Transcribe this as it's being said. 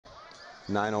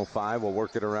9:05. We'll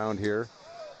work it around here.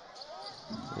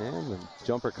 And the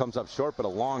jumper comes up short, but a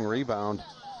long rebound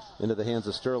into the hands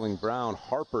of Sterling Brown.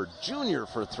 Harper Jr.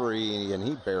 for three, and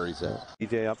he buries it.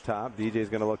 DJ up top. DJ's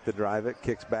going to look to drive it.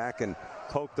 Kicks back and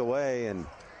poked away, and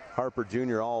Harper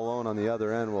Jr. all alone on the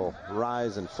other end will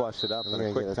rise and flush it up in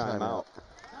a quick timeout.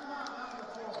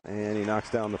 And he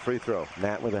knocks down the free throw.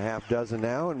 Matt with a half dozen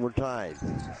now, and we're tied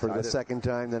for the second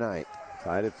time tonight.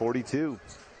 Tied at 42.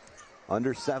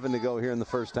 Under 7 to go here in the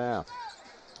first half.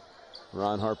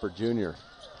 Ron Harper Jr.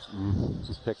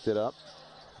 picked it up.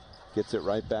 Gets it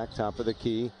right back, top of the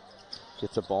key.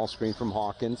 Gets a ball screen from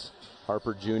Hawkins.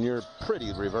 Harper Jr.,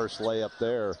 pretty reverse layup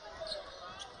there.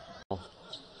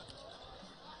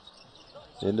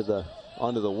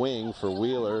 Onto the wing for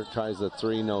Wheeler. Tries the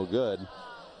three, no good.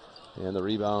 And the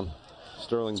rebound,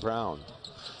 Sterling Brown.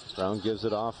 Brown gives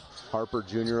it off. Harper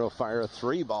Jr. will fire a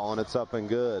three ball, and it's up and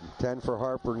good. 10 for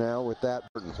Harper now with that.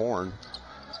 Horn.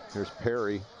 Here's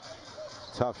Perry.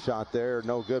 Tough shot there,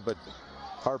 no good, but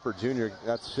Harper Jr.,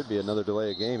 that should be another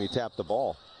delay of game. He tapped the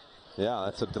ball. Yeah,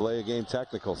 that's a delay of game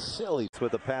technical. Silly.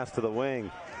 With a pass to the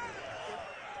wing.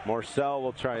 Morcell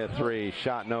will try a three.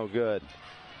 Shot no good.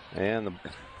 And the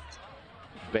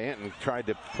Banton tried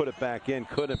to put it back in,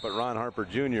 couldn't, but Ron Harper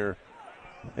Jr.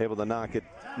 able to knock it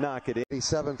in.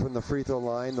 87 from the free throw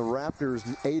line. The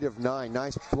Raptors 8 of 9.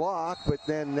 Nice block, but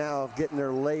then now getting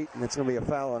there late, and it's going to be a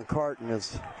foul on Carton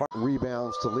as Harton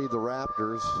rebounds to lead the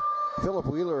Raptors. Philip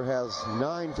Wheeler has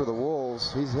 9 for the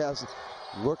Wolves. He has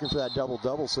looking for that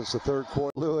double-double since the third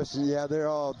quarter. Lewis, and yeah, they're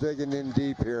all digging in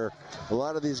deep here. A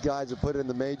lot of these guys have put in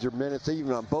the major minutes,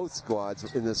 even on both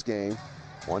squads in this game.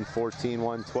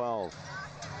 114-112.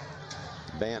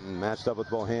 Banton matched up with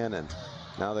Bohannon.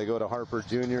 Now they go to Harper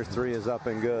Jr. Three is up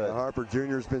and good. Harper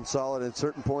Jr. has been solid at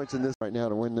certain points in this right now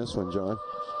to win this one, John.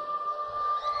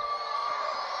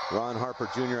 Ron Harper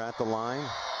Jr. at the line.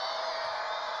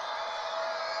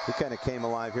 He kind of came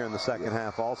alive here in the second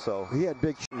half also. He had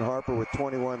big Harper with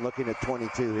 21, looking at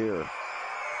 22 here.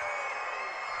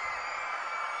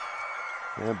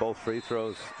 And both free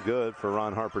throws good for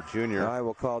Ron Harper Jr. I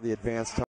will call the advanced time.